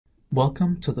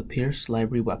Welcome to the Pierce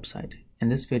Library website. In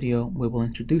this video, we will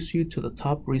introduce you to the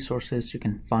top resources you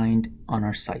can find on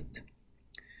our site.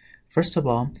 First of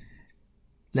all,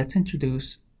 let's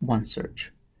introduce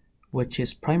OneSearch, which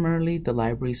is primarily the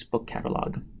library's book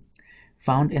catalog.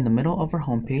 Found in the middle of our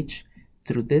homepage,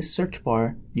 through this search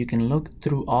bar, you can look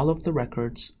through all of the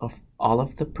records of all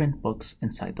of the print books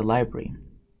inside the library.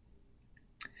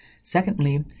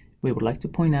 Secondly, we would like to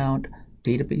point out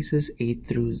databases A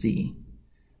through Z.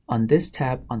 On this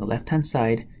tab on the left-hand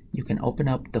side, you can open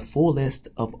up the full list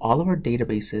of all of our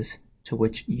databases to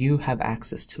which you have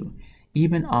access to,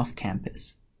 even off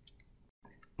campus.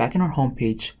 Back in our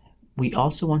homepage, we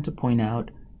also want to point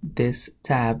out this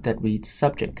tab that reads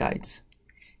Subject Guides.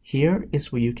 Here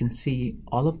is where you can see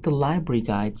all of the library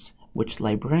guides which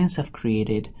librarians have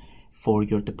created for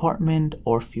your department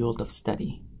or field of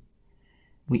study.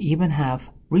 We even have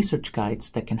research guides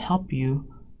that can help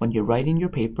you when you're writing your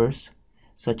papers,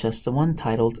 such as the one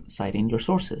titled Citing Your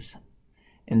Sources.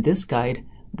 In this guide,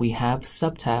 we have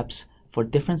subtabs for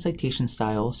different citation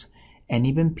styles and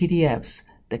even PDFs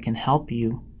that can help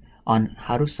you on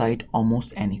how to cite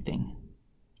almost anything.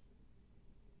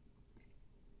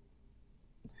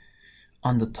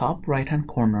 On the top right-hand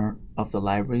corner of the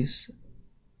library's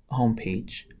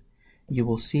homepage, you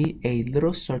will see a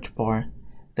little search bar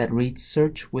that reads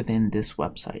Search within this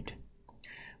website.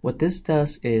 What this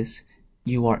does is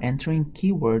you are entering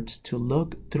keywords to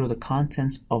look through the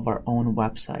contents of our own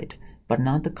website, but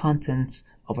not the contents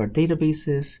of our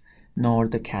databases nor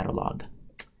the catalog.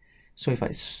 So if I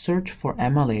search for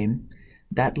MLA,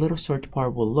 that little search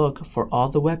bar will look for all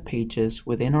the web pages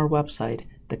within our website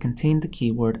that contain the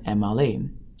keyword MLA.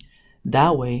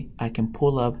 That way I can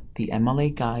pull up the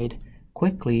MLA guide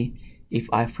quickly if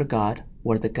I forgot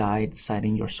where the guide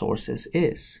Citing Your Sources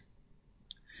is.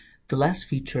 The last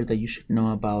feature that you should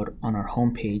know about on our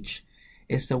homepage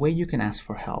is the way you can ask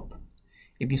for help.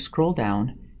 If you scroll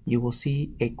down, you will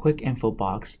see a quick info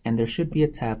box and there should be a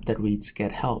tab that reads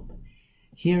Get Help.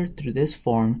 Here, through this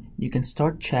form, you can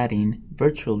start chatting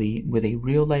virtually with a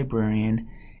real librarian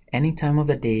any time of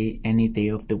the day, any day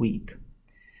of the week.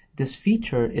 This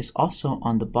feature is also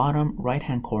on the bottom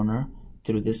right-hand corner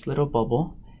through this little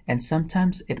bubble, and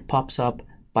sometimes it pops up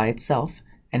by itself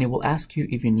and it will ask you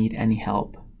if you need any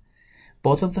help.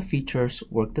 Both of the features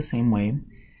work the same way.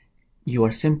 You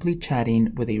are simply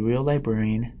chatting with a real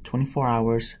librarian 24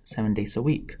 hours, 7 days a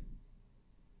week.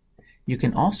 You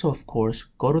can also, of course,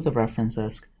 go to the reference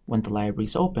desk when the library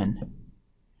is open.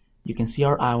 You can see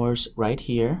our hours right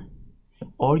here,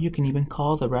 or you can even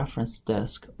call the reference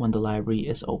desk when the library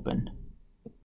is open.